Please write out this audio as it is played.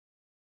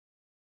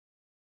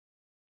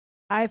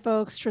Hi,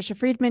 folks. Trisha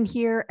Friedman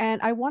here,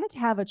 and I wanted to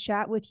have a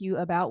chat with you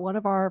about one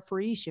of our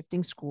free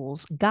Shifting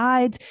Schools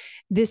guides.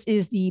 This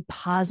is the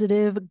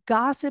Positive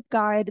Gossip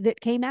Guide that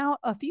came out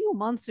a few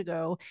months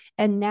ago.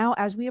 And now,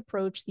 as we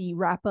approach the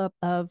wrap up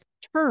of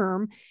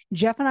term,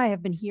 Jef and I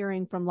have been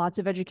hearing from lots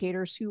of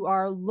educators who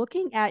are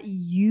looking at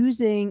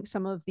using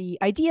some of the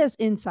ideas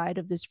inside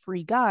of this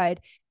free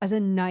guide as a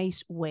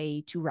nice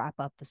way to wrap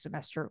up the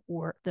semester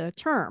or the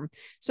term.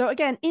 So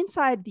again,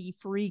 inside the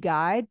free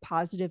guide,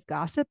 Positive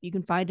Gossip, you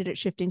can find it at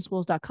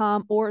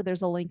shiftingschools.com, or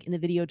there's a link in the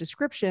video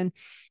description.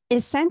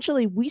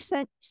 Essentially, we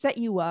set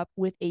you up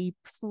with a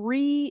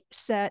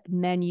preset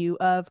menu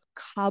of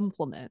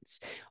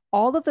compliments.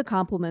 All of the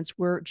compliments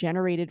were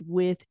generated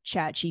with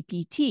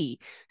ChatGPT.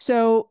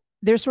 So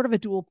there's sort of a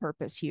dual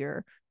purpose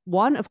here.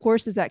 One, of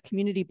course, is that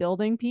community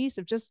building piece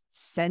of just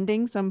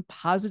sending some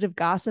positive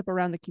gossip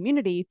around the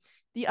community.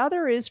 The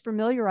other is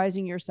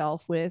familiarizing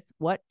yourself with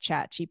what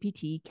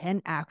ChatGPT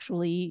can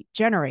actually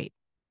generate.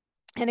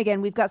 And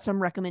again, we've got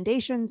some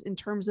recommendations in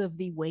terms of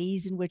the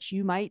ways in which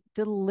you might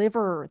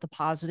deliver the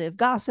positive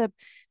gossip.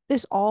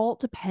 This all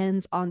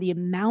depends on the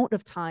amount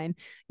of time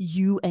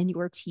you and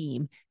your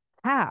team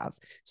have.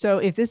 So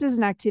if this is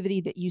an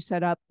activity that you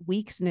set up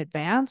weeks in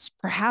advance,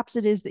 perhaps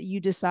it is that you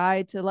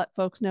decide to let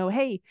folks know,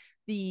 hey,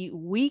 the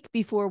week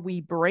before we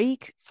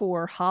break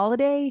for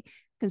holiday,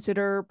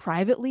 consider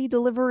privately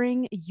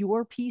delivering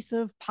your piece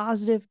of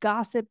positive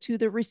gossip to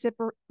the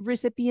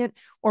recipient.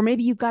 Or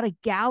maybe you've got a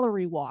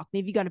gallery walk,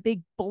 maybe you got a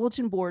big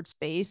bulletin board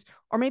space,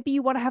 or maybe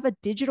you want to have a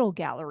digital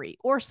gallery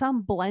or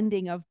some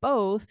blending of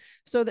both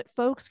so that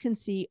folks can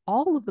see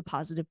all of the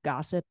positive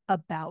gossip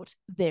about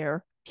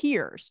their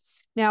peers.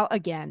 Now,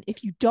 again,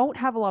 if you don't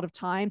have a lot of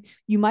time,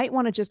 you might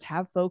want to just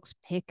have folks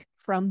pick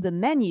from the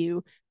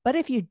menu. But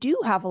if you do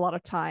have a lot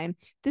of time,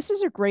 this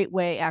is a great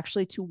way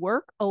actually to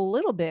work a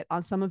little bit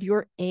on some of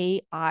your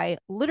AI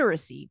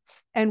literacy.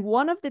 And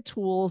one of the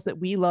tools that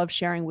we love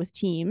sharing with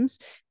teams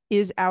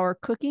is our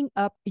Cooking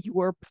Up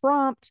Your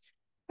Prompt,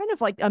 kind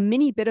of like a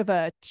mini bit of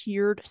a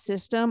tiered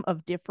system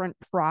of different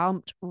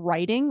prompt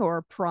writing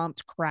or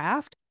prompt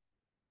craft.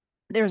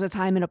 There's a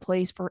time and a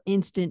place for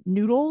instant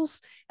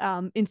noodles.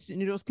 Instant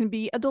noodles can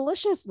be a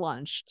delicious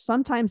lunch.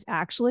 Sometimes,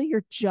 actually,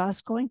 you're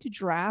just going to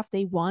draft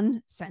a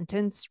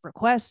one-sentence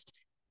request.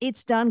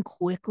 It's done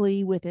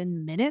quickly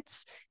within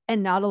minutes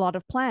and not a lot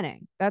of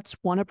planning. That's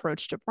one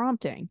approach to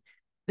prompting.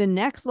 The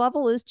next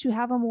level is to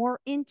have a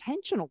more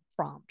intentional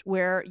prompt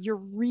where you're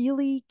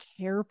really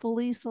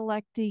carefully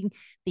selecting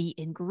the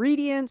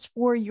ingredients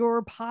for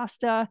your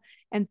pasta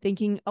and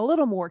thinking a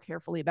little more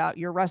carefully about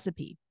your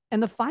recipe.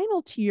 And the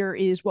final tier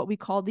is what we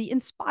call the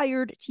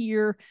inspired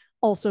tier,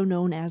 also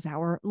known as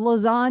our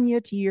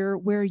lasagna tier,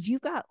 where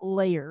you've got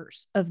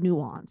layers of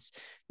nuance.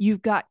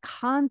 You've got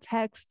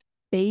context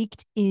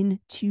baked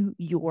into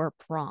your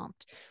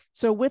prompt.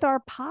 So with our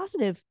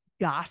positive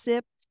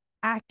gossip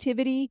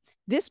activity,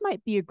 this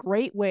might be a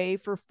great way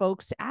for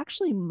folks to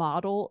actually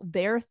model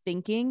their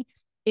thinking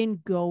in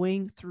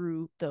going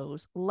through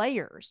those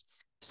layers.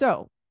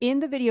 So in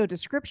the video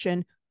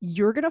description,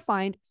 you're going to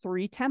find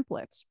 3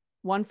 templates.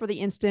 One for the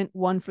instant,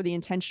 one for the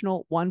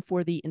intentional, one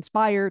for the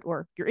inspired,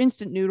 or your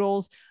instant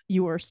noodles,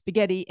 your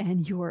spaghetti,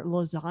 and your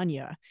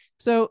lasagna.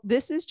 So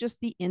this is just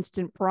the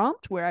instant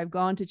prompt where I've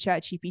gone to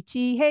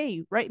ChatGPT.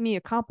 Hey, write me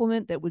a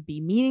compliment that would be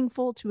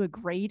meaningful to a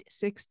grade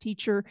 6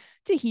 teacher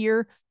to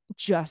hear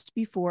just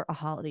before a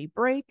holiday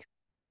break.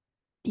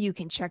 You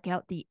can check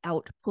out the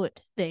output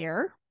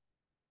there.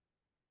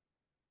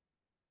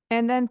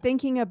 And then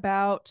thinking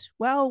about,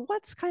 well,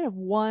 what's kind of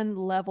one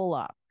level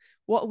up?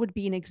 What would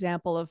be an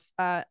example of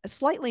a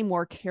slightly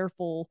more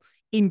careful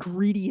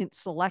ingredient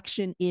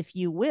selection, if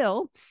you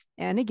will?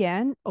 And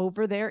again,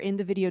 over there in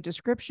the video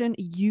description,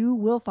 you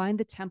will find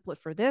the template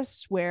for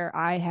this, where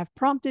I have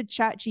prompted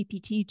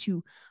ChatGPT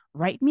to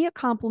write me a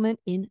compliment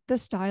in the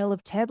style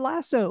of Ted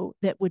Lasso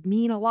that would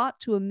mean a lot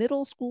to a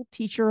middle school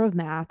teacher of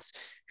maths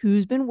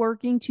who's been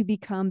working to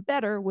become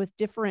better with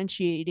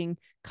differentiating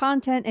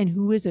content and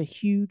who is a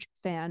huge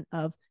fan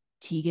of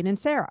Tegan and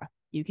Sarah.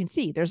 You can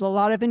see there's a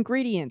lot of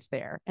ingredients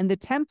there, and the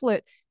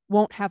template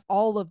won't have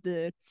all of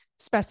the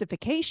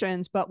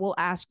specifications, but will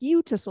ask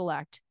you to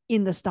select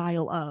in the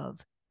style of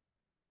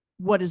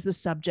what is the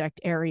subject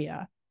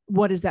area,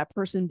 what has that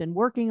person been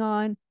working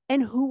on,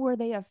 and who are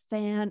they a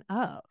fan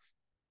of.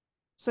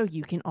 So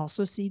you can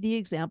also see the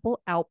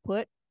example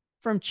output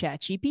from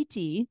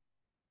ChatGPT.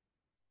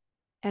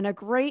 And a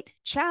great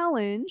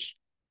challenge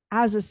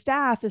as a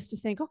staff is to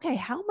think, okay,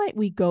 how might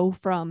we go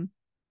from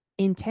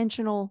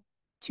intentional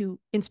to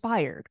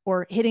inspired,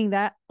 or hitting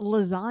that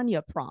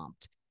lasagna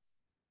prompt?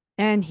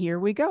 And here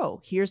we go.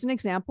 Here's an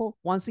example.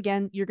 Once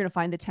again, you're going to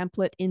find the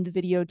template in the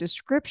video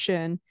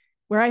description,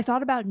 where I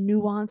thought about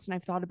nuance and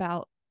I've thought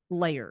about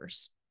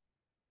layers.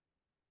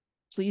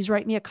 Please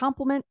write me a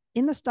compliment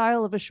in the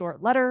style of a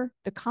short letter.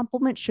 The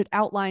compliment should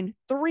outline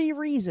 3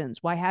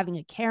 reasons why having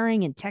a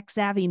caring and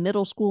tech-savvy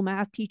middle school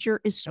math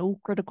teacher is so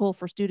critical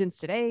for students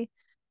today.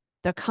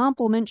 The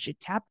compliment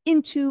should tap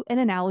into an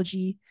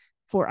analogy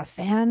for a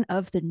fan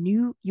of the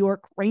New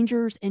York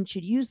Rangers and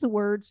should use the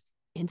words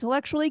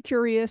intellectually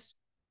curious,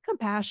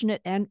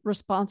 compassionate, and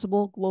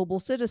responsible global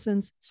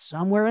citizens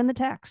somewhere in the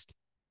text.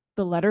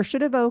 The letter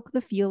should evoke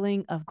the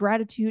feeling of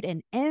gratitude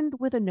and end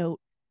with a note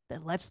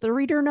that lets the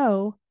reader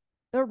know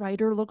the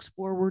writer looks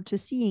forward to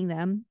seeing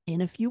them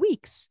in a few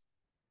weeks.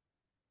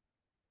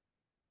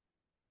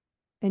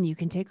 And you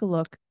can take a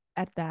look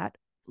at that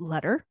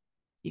letter.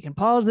 You can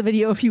pause the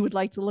video if you would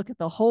like to look at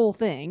the whole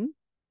thing.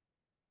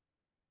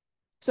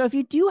 So if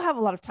you do have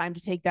a lot of time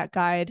to take that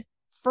guide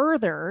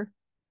further,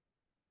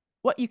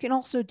 what you can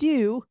also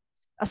do,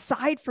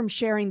 aside from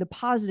sharing the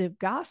positive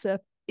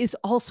gossip, is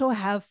also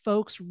have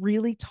folks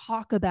really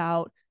talk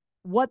about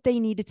what they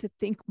needed to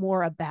think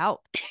more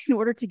about in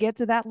order to get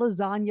to that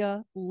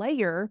lasagna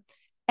layer,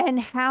 and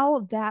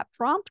how that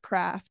prompt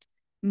craft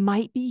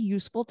might be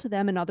useful to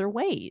them in other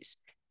ways.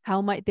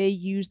 How might they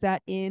use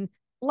that in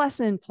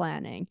lesson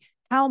planning?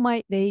 How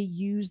might they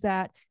use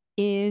that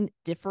in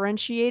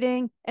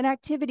differentiating an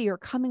activity or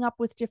coming up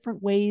with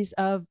different ways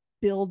of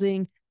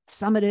building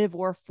summative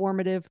or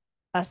formative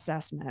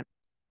assessment?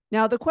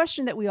 Now, the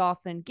question that we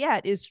often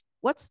get is,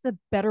 what's the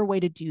better way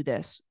to do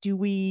this? Do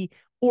we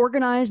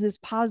organize this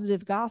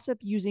positive gossip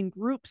using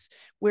groups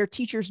where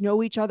teachers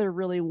know each other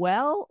really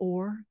well,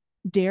 or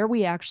dare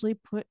we actually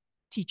put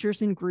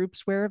teachers in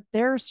groups where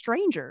they're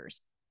strangers?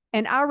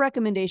 And our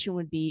recommendation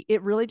would be,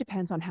 it really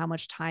depends on how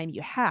much time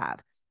you have.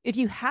 If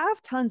you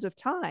have tons of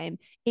time,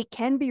 it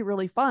can be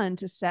really fun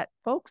to set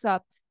folks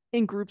up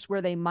in groups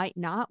where they might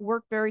not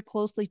work very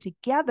closely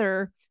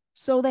together,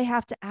 so they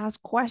have to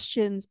ask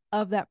questions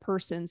of that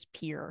person's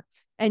peer.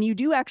 And you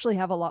do actually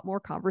have a lot more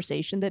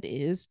conversation that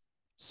is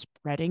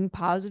spreading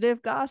positive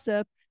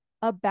gossip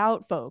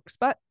about folks.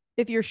 But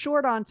if you're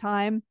short on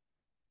time,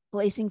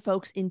 placing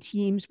folks in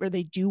teams where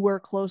they do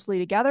work closely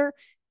together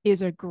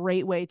is a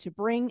great way to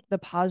bring the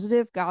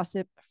positive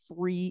gossip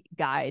free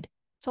guide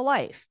to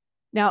life.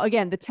 Now,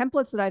 again, the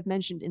templates that I've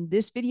mentioned in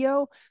this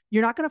video,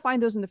 you're not going to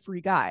find those in the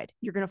free guide.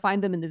 You're going to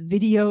find them in the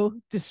video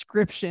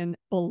description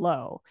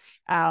below.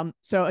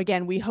 So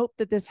again, we hope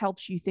that this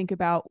helps you think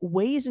about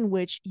ways in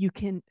which you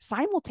can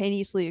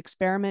simultaneously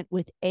experiment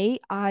with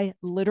AI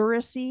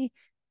literacy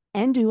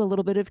and do a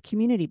little bit of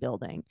community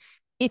building.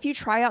 If you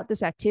try out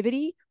this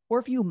activity, or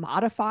if you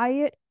modify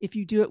it, if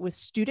you do it with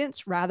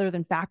students rather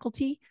than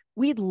faculty,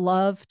 we'd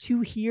love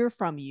to hear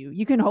from you.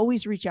 You can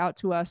always reach out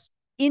to us,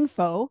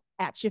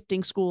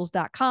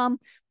 info@shiftingschools.com,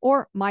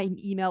 or my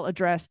email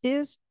address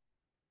is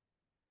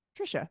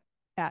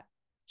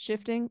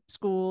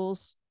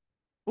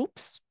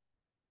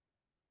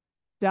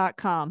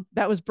Tricia@shiftingschools.com.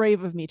 That was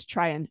brave of me to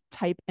try and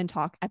type and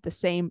talk at the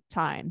same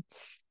time.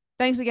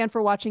 Thanks again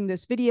for watching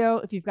this video.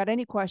 If you've got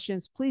any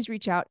questions, please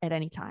reach out at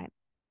any time.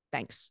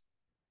 Thanks.